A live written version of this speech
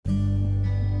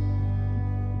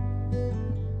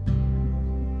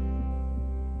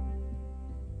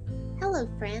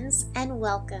Hello, friends, and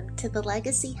welcome to the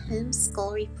Legacy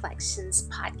Homeschool Reflections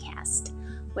podcast,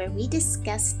 where we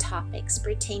discuss topics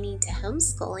pertaining to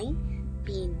homeschooling,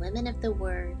 being women of the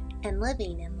Word, and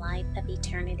living in light of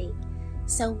eternity.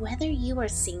 So whether you are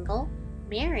single,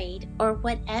 married, or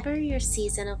whatever your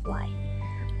season of life,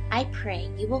 I pray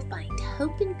you will find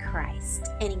hope in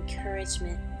Christ and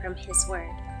encouragement from His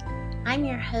Word. I'm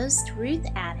your host, Ruth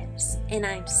Adams, and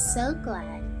I'm so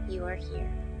glad you are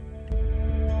here.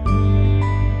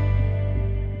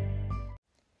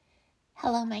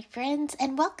 Hello, my friends,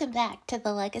 and welcome back to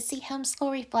the Legacy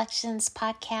Homeschool Reflections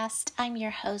podcast. I'm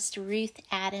your host, Ruth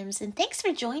Adams, and thanks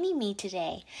for joining me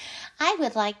today. I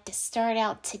would like to start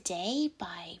out today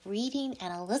by reading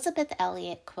an Elisabeth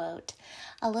Elliot quote.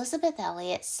 Elisabeth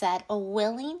Elliot said, "A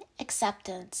willing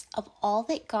acceptance of all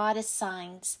that God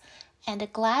assigns and a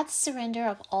glad surrender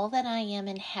of all that I am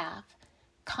and have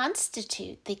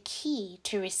constitute the key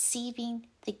to receiving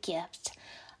the gift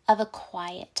of a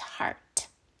quiet heart."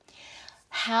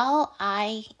 How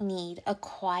I need a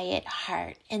quiet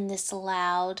heart in this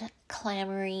loud,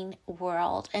 clamoring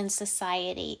world and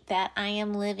society that I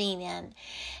am living in.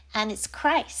 And it's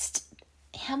Christ,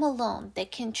 Him alone,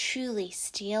 that can truly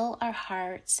still our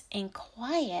hearts and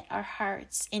quiet our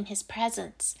hearts in His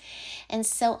presence. And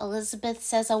so Elisabeth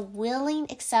says, a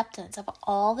willing acceptance of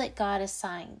all that God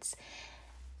assigns,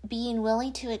 being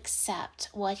willing to accept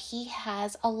what He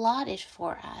has allotted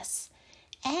for us,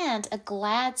 and a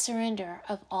glad surrender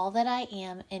of all that I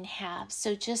am and have.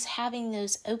 So just having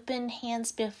those open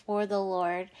hands before the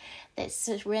Lord that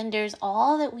surrenders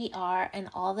all that we are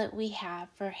and all that we have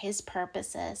for His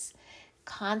purposes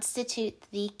constitute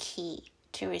the key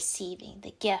to receiving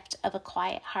the gift of a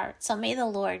quiet heart. So may the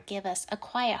Lord give us a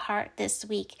quiet heart this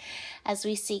week as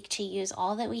we seek to use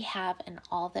all that we have and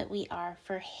all that we are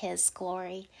for His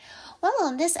glory. Well,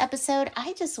 on this episode,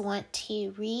 I just want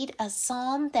to read a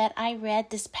psalm that I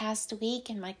read this past week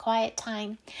in my quiet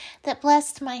time that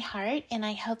blessed my heart, and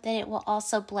I hope that it will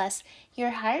also bless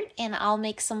your heart, and I'll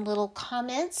make some little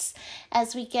comments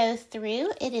as we go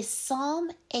through. It is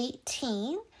Psalm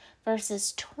 18,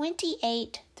 verses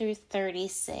 28 through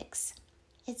 36.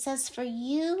 It says, "For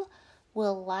you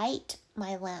will light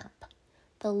my lamp.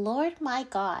 The Lord my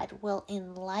God will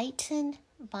enlighten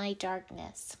my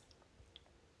darkness.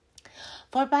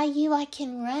 For by you I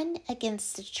can run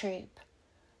against a troop.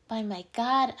 By my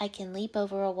God I can leap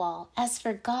over a wall. As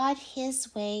for God,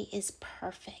 His way is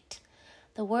perfect.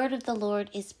 The word of the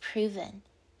Lord is proven.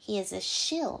 He is a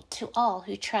shield to all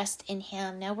who trust in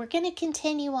Him." Now we're going to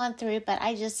continue on through, but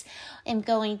I just am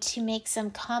going to make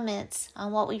some comments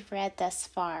on what we've read thus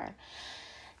far.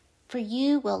 For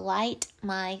you will light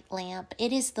my lamp.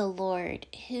 It is the Lord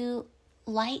who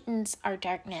lightens our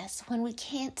darkness when we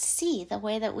can't see the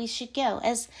way that we should go.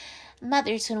 As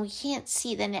mothers, when we can't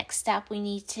see the next step we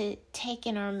need to take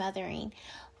in our mothering,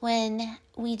 when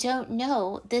we don't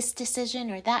know this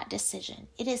decision or that decision,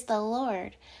 it is the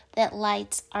Lord that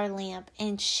lights our lamp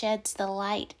and sheds the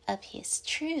light of His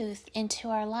truth into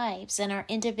our lives and our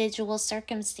individual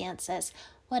circumstances,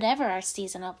 whatever our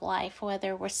season of life,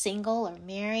 whether we're single or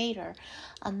married or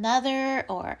a mother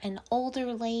or an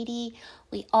older lady.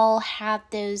 We all have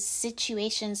those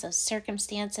situations, those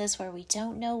circumstances where we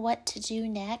don't know what to do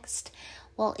next.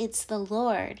 Well, it's the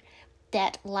Lord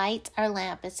that lights our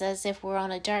lamp. It's as if we're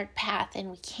on a dark path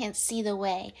and we can't see the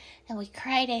way, and we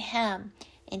cry to Him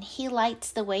and He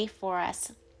lights the way for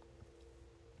us.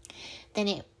 Then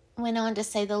it went on to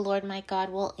say, "The Lord my God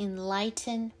will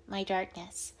enlighten my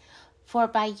darkness. For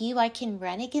by you I can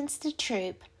run against a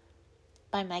troop.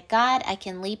 By my God I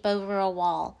can leap over a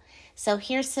wall." So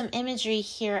here's some imagery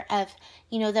here of,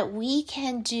 that we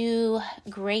can do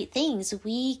great things.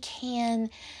 We can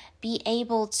be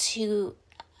able to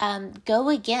go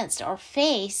against or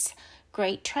face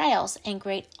great trials and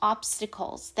great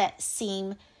obstacles that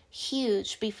seem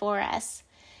huge before us.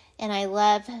 And I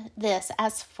love this.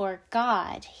 As for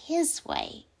God, His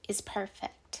way is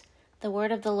perfect. The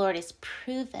word of the Lord is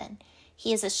proven.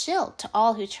 He is a shield to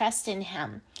all who trust in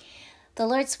Him. The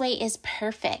Lord's way is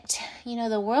perfect.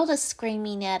 The world is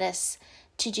screaming at us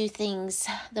to do things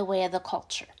the way of the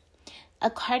culture,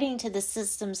 according to the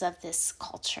systems of this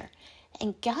culture.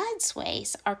 And God's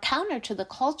ways are counter to the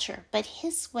culture, but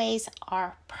His ways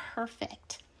are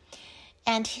perfect.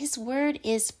 And His word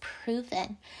is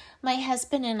proven. My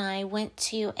husband and I went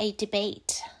to a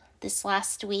debate this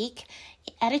last week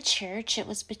at a church. It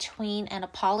was between an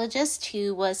apologist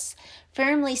who was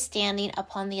firmly standing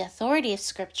upon the authority of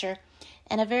Scripture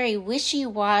and a very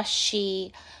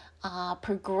wishy-washy,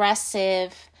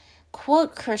 progressive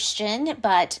quote Christian,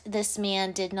 but this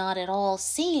man did not at all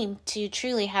seem to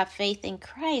truly have faith in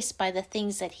Christ by the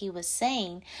things that he was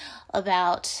saying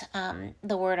about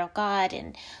the Word of God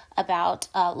and about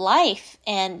life,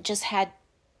 and just had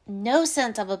no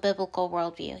sense of a biblical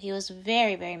worldview. He was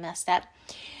very, very messed up.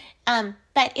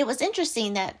 But it was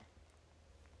interesting that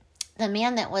the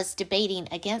man that was debating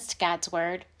against God's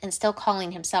word and still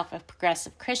calling himself a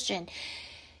progressive Christian,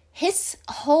 his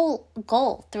whole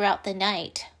goal throughout the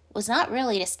night was not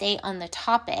really to stay on the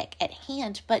topic at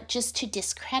hand, but just to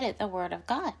discredit the word of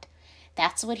God.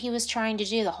 That's what he was trying to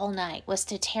do the whole night, was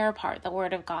to tear apart the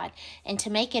word of God and to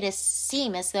make it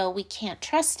seem as though we can't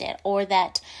trust it, or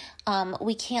that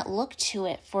we can't look to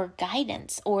it for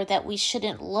guidance, or that we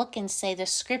shouldn't look and say the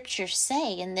scriptures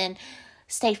say and then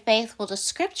stay faithful to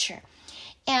scripture.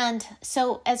 And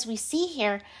so as we see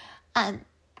here,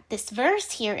 this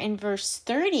verse here in verse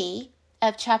 30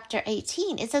 of chapter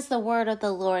 18, it says the word of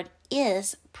the Lord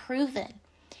is proven.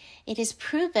 It is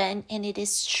proven, and it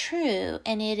is true,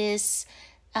 and it is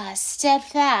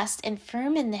steadfast and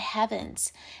firm in the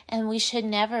heavens. And we should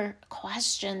never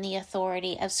question the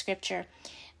authority of Scripture.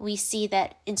 We see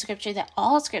that in Scripture that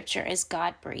all Scripture is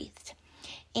God-breathed.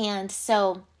 And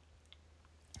so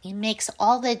it makes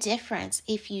all the difference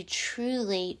if you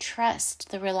truly trust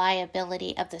the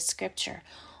reliability of the Scripture,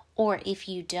 or if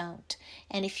you don't.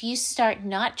 And if you start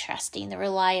not trusting the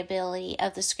reliability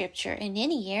of the scripture in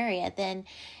any area, then,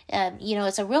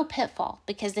 it's a real pitfall,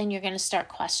 because then you're going to start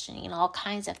questioning all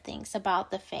kinds of things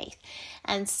about the faith.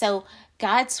 And so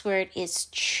God's word is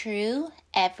true.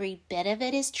 Every bit of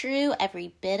it is true.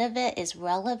 Every bit of it is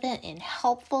relevant and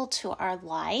helpful to our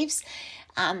lives.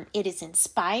 It is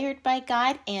inspired by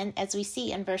God. And as we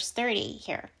see in verse 30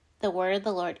 here, the word of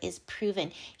the Lord is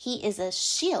proven. He is a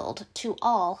shield to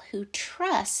all who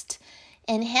trust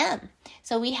in him.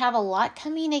 So we have a lot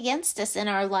coming against us in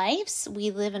our lives.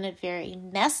 We live in a very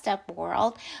messed up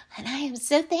world, and I am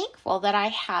so thankful that I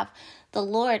have the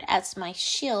Lord as my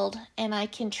shield and I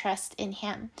can trust in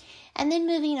him. And then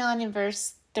moving on in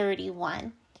verse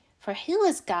 31, for who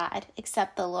is God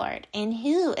except the Lord, and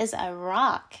who is a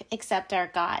rock except our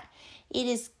God? It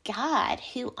is God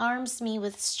who arms me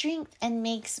with strength and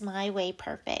makes my way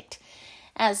perfect.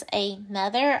 As a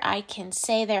mother, I can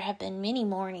say there have been many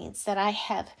mornings that I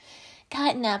have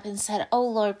gotten up and said, oh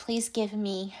Lord, please give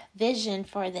me vision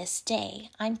for this day.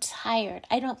 I'm tired.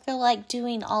 I don't feel like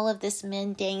doing all of this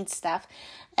mundane stuff.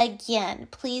 Again,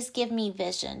 please give me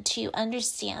vision to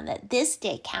understand that this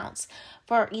day counts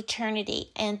for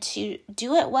eternity, and to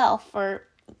do it well for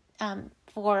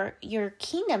your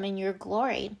kingdom and your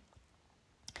glory.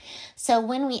 So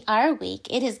when we are weak,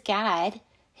 it is God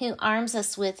who arms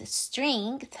us with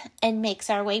strength and makes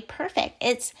our way perfect.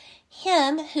 It's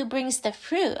him who brings the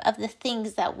fruit of the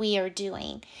things that we are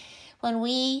doing. When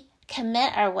we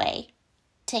commit our way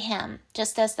to him,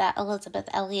 just as that Elizabeth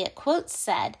Elliot quote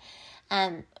said,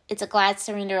 it's a glad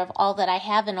surrender of all that I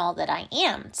have and all that I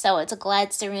am. So it's a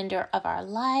glad surrender of our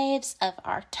lives, of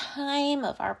our time,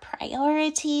 of our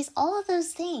priorities, all of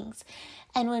those things.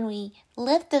 And when we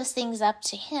lift those things up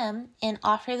to him and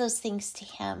offer those things to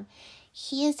him,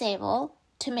 he is able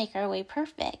to make our way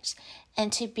perfect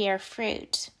and to bear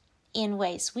fruit in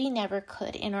ways we never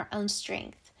could in our own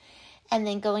strength. And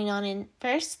then going on in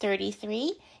verse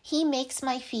 33, he makes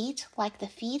my feet like the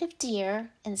feet of deer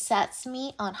and sets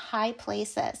me on high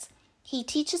places. He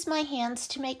teaches my hands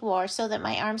to make war so that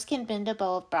my arms can bend a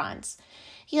bow of bronze.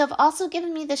 You have also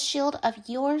given me the shield of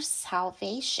your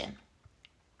salvation.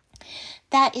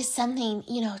 That is something,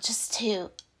 just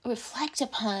to reflect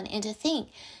upon and to think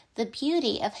the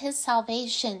beauty of his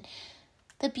salvation,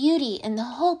 the beauty and the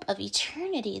hope of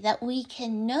eternity, that we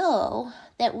can know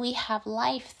that we have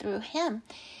life through him,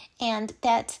 and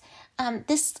that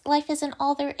this life isn't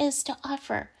all there is to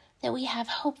offer, that we have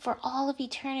hope for all of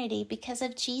eternity because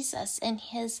of Jesus and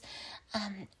his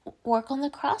work on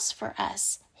the cross for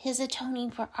us, his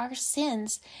atoning for our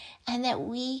sins, and that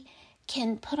we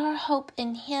can put our hope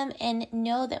in him and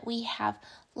know that we have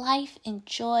life and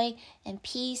joy and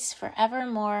peace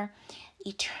forevermore,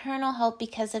 eternal hope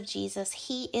because of Jesus.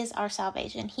 He is our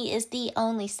salvation. He is the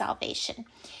only salvation.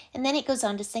 And then it goes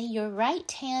on to say, your right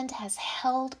hand has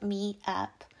held me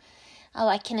up. Oh,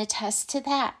 I can attest to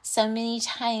that. So many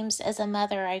times as a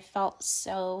mother, I felt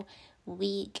so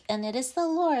weak, and it is the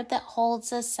Lord that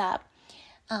holds us up.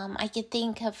 I could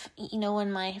think of, when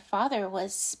my father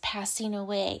was passing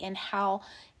away and how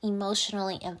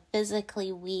emotionally and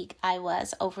physically weak I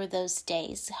was over those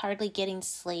days, hardly getting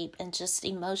sleep and just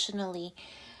emotionally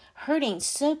hurting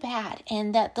so bad,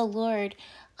 and that the Lord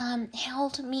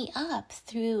held me up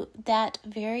through that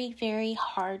very, very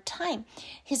hard time.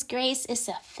 His grace is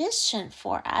sufficient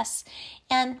for us.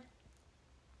 And,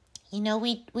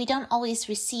 we don't always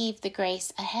receive the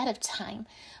grace ahead of time.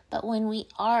 But when we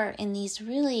are in these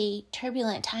really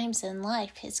turbulent times in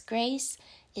life, His grace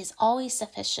is always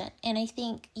sufficient. And I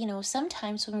think,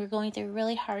 sometimes when we're going through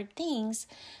really hard things,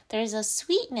 there's a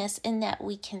sweetness in that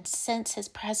we can sense His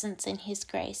presence and His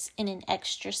grace in an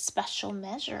extra special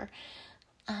measure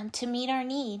to meet our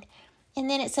need. And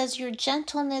then it says, your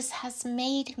gentleness has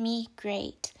made me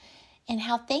great. And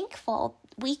how thankful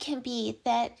we can be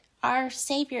that our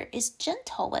Savior is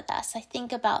gentle with us. I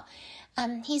think about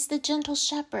He's the gentle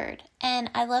shepherd. And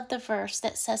I love the verse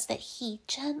that says that He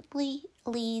gently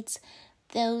leads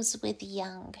those with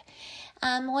young.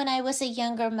 When I was a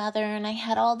younger mother and I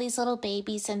had all these little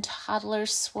babies and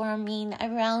toddlers swarming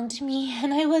around me,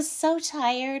 and I was so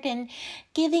tired and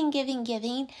giving,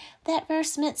 that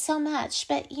verse meant so much.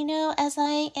 But as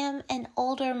I am an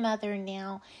older mother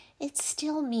now, it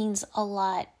still means a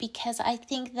lot, because I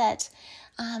think that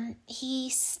He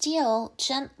still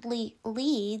gently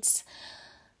leads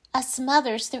us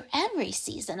mothers through every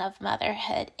season of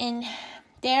motherhood. And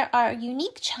there are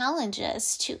unique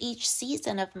challenges to each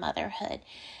season of motherhood.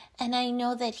 And I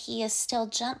know that He is still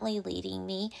gently leading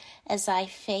me as I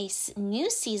face new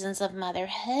seasons of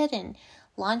motherhood and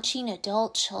launching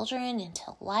adult children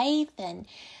into life and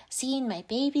seeing my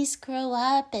babies grow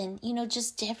up, and,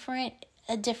 just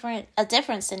a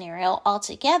different scenario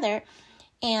altogether,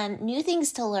 and new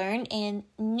things to learn and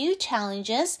new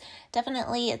challenges.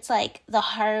 Definitely, it's like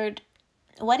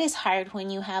what is hard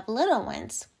when you have little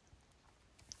ones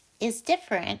is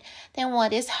different than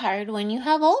what is hard when you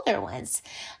have older ones,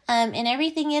 and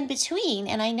everything in between.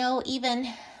 And I know even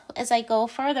as I go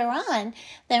further on,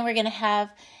 then we're going to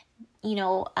have,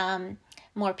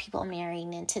 more people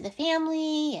marrying into the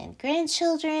family and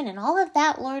grandchildren and all of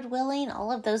that, Lord willing, all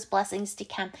of those blessings to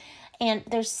come. And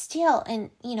there's still,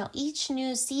 each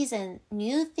new season,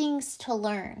 new things to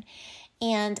learn.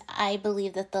 And I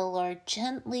believe that the Lord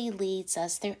gently leads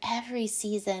us through every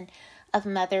season of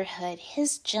motherhood.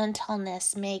 His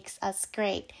gentleness makes us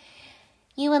great.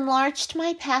 You enlarged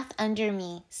my path under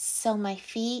me, so my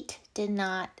feet did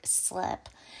not slip.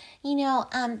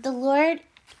 The Lord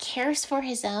cares for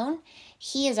His own.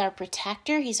 He is our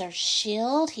protector. He's our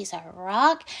shield. He's our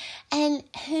rock. And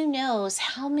who knows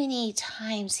how many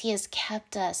times He has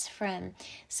kept us from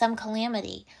some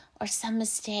calamity or some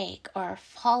mistake or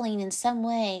falling in some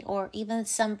way or even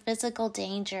some physical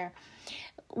danger.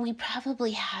 We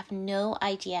probably have no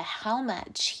idea how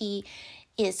much He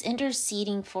is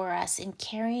interceding for us and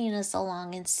carrying us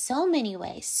along in so many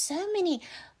ways, so many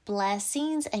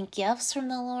blessings and gifts from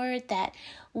the Lord that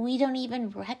we don't even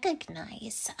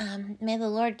recognize. May the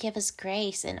Lord give us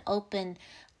grace and open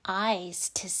eyes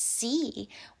to see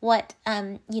what,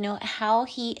 how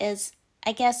He is,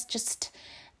 I guess, just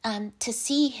to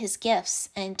see His gifts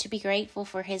and to be grateful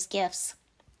for His gifts.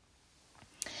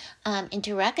 And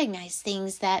to recognize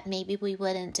things that maybe we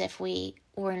wouldn't if we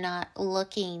were not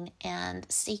looking and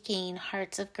seeking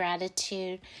hearts of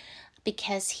gratitude,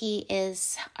 because He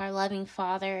is our loving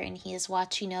Father and He is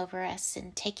watching over us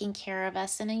and taking care of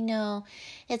us. And I know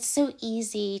it's so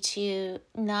easy to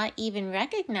not even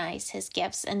recognize His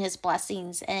gifts and His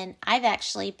blessings. And I've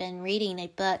actually been reading a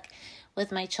book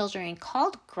with my children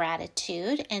called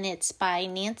Gratitude, and it's by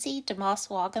Nancy DeMoss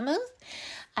Wolgemuth.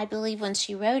 I believe when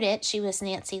she wrote it, she was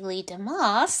Nancy Lee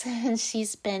DeMoss, and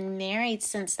she's been married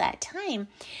since that time.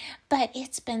 But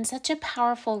it's been such a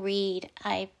powerful read.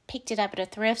 I picked it up at a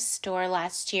thrift store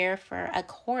last year for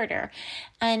 $1.25,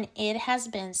 and it has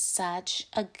been such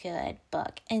a good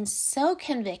book and so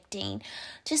convicting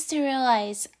just to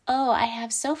realize, I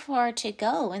have so far to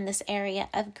go in this area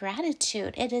of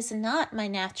gratitude. It is not my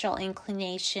natural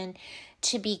inclination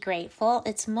to be grateful.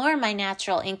 It's more my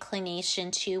natural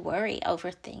inclination to worry over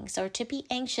things or to be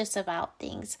anxious about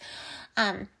things.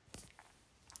 And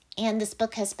this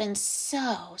book has been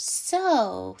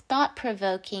so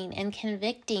thought-provoking and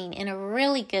convicting in a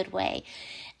really good way.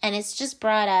 And it's just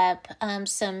brought up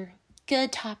some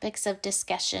good topics of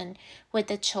discussion with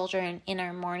the children in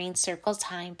our morning circle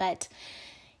time. But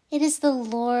it is the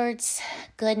Lord's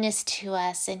goodness to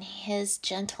us and His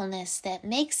gentleness that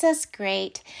makes us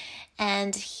great.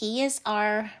 And He is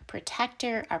our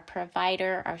protector, our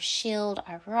provider, our shield,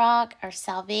 our rock, our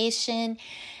salvation.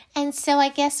 And so I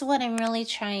guess what I'm really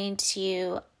trying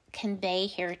to convey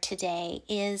here today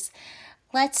is,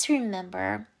 let's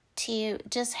remember to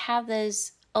just have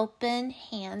those open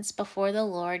hands before the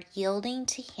Lord, yielding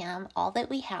to Him all that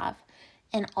we have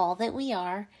and all that we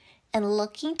are, and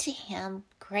looking to Him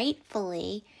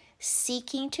gratefully,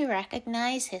 seeking to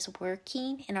recognize His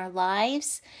working in our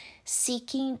lives,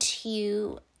 seeking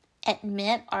to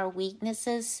admit our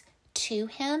weaknesses to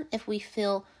Him if we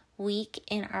feel weak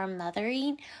in our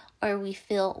mothering, or we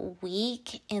feel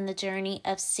weak in the journey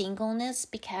of singleness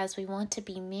because we want to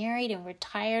be married and we're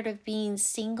tired of being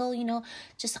single,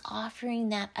 just offering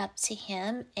that up to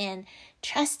Him and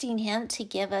trusting Him to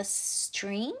give us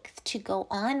strength to go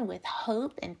on with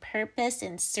hope and purpose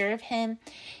and serve Him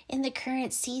in the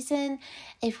current season.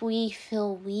 If we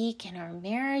feel weak in our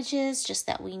marriages, just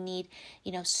that we need,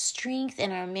 strength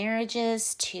in our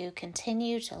marriages to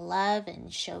continue to love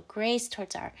and show grace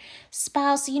towards our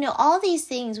spouse, all these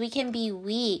things, we can be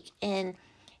weak in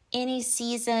any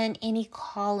season, any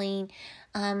calling,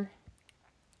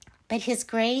 but His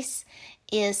grace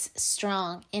is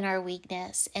strong in our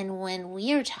weakness. And when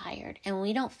we are tired and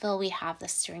we don't feel we have the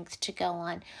strength to go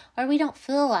on, or we don't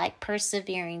feel like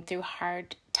persevering through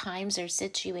hard times or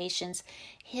situations,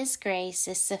 His grace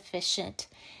is sufficient.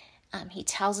 He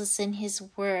tells us in His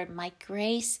word, my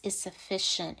grace is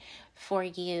sufficient for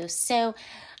you. So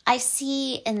I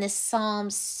see in this psalm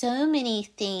so many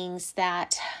things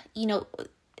that,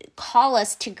 call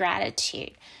us to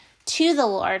gratitude to the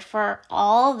Lord for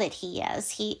all that He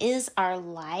is. He is our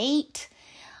light.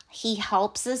 He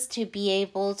helps us to be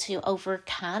able to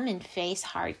overcome and face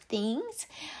hard things.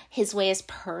 His way is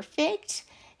perfect.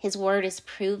 His word is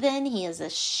proven. He is a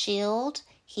shield.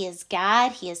 He is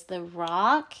God. He is the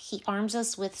rock. He arms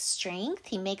us with strength.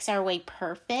 He makes our way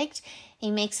perfect. He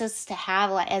makes us to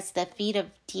have as the feet of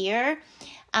deer.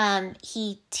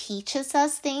 He teaches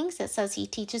us things. It says He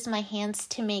teaches my hands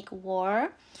to make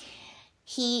war.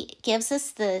 He gives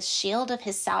us the shield of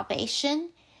His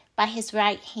salvation. By His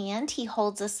right hand, He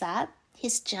holds us up.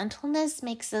 His gentleness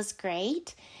makes us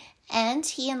great. And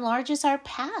He enlarges our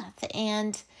path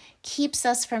and keeps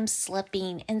us from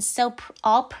slipping. And so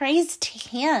all praise to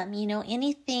Him.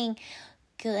 Anything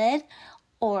good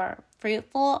or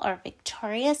fruitful or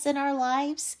victorious in our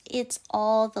lives, it's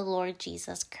all the Lord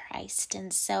Jesus Christ.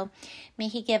 And so may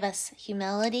He give us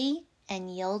humility and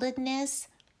yieldedness.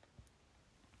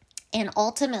 And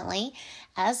ultimately,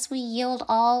 as we yield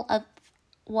all of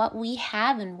what we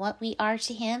have and what we are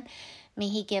to Him, may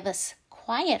He give us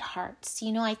quiet hearts.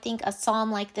 I think a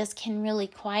psalm like this can really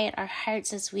quiet our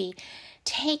hearts as we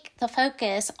take the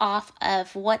focus off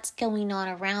of what's going on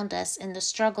around us and the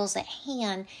struggles at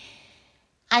hand,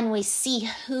 and we see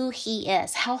who He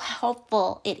is, how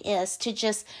helpful it is to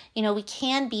just, we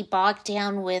can be bogged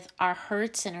down with our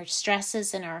hurts and our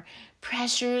stresses and our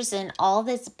pressures and all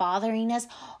that's bothering us,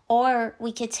 or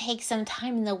we could take some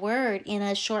time in the Word in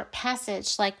a short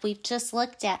passage like we've just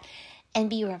looked at and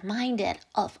be reminded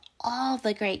of all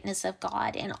the greatness of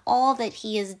God and all that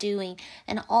He is doing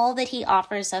and all that He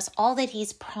offers us, all that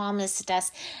He's promised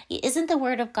us. Isn't the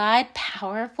Word of God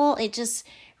powerful? It just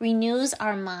renews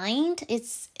our mind. It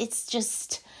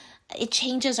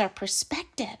changes our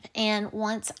perspective. And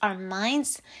once our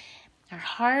minds, our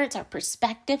hearts, our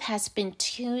perspective has been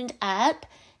tuned up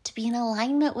to be in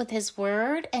alignment with His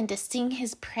word and to sing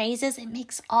His praises, it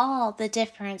makes all the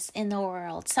difference in the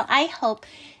world. So I hope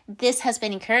this has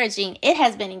been encouraging. It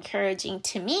has been encouraging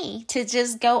to me to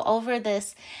just go over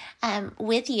this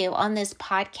with you on this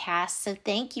podcast. So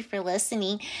thank you for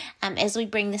listening. As we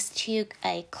bring this to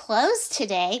a close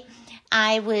today,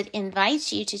 I would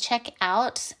invite you to check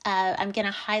out, I'm going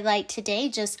to highlight today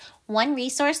just one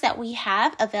resource that we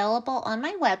have available on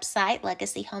my website,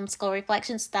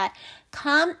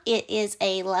 legacyhomeschoolreflections.com. It is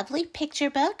a lovely picture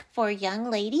book for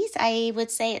young ladies. I would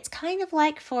say it's kind of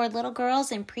like for little girls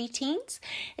and preteens.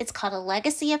 It's called A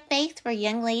Legacy of Faith for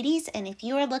young ladies. And if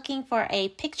you are looking for a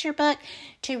picture book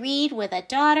to read with a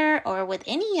daughter or with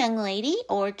any young lady,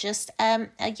 or just a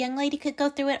young lady could go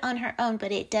through it on her own,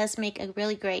 but it does make a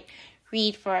really great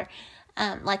read for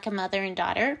like a mother and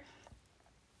daughter.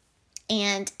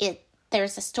 And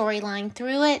there's a storyline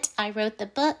through it. I wrote the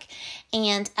book,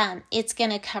 and it's going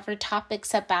to cover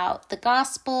topics about the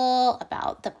gospel,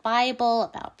 about the Bible,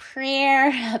 about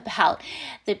prayer, about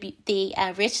the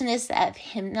richness of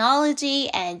hymnology,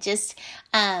 and just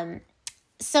so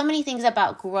many things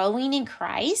about growing in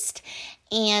Christ.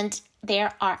 And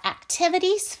there are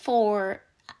activities for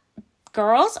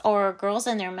girls or girls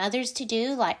and their mothers to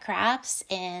do, like crafts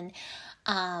and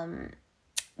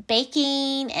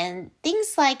baking and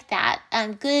things like that.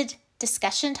 Good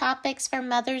discussion topics for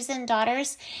mothers and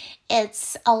daughters.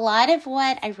 It's a lot of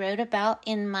what I wrote about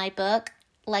in my book,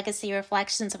 Legacy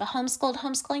Reflections of a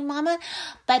Homeschooling Mama,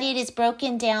 but it is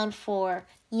broken down for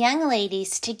young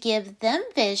ladies to give them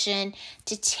vision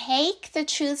to take the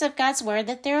truths of God's word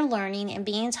that they're learning and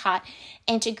being taught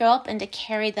and to grow up and to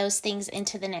carry those things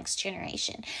into the next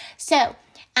generation. So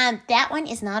that one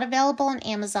is not available on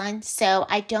Amazon, so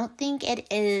I don't think it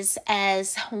is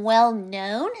as well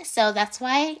known. So that's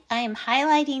why I am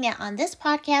highlighting it on this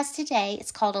podcast today.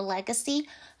 It's called A Legacy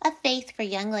of Faith for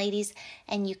Young Ladies,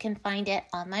 and you can find it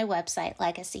on my website,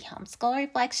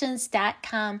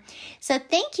 LegacyHomeschoolReflections.com. So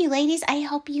thank you, ladies. I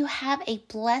hope you have a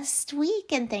blessed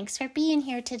week, and thanks for being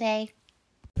here today.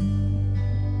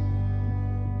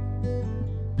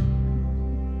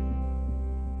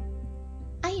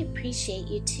 I appreciate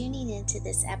you tuning into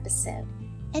this episode.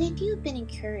 And if you have been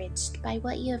encouraged by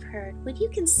what you have heard, would you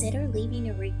consider leaving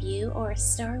a review or a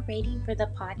star rating for the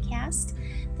podcast?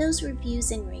 Those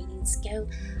reviews and ratings go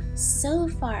so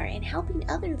far in helping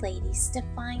other ladies to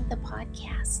find the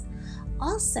podcast.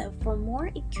 Also, for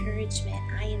more encouragement,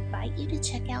 I invite you to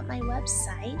check out my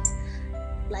website,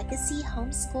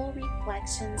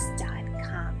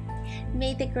 LegacyHomeschoolReflections.com.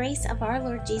 May the grace of our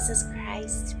Lord Jesus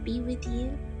Christ be with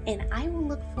you, and I will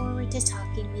look forward to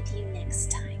talking with you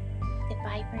next time.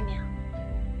 Goodbye for now.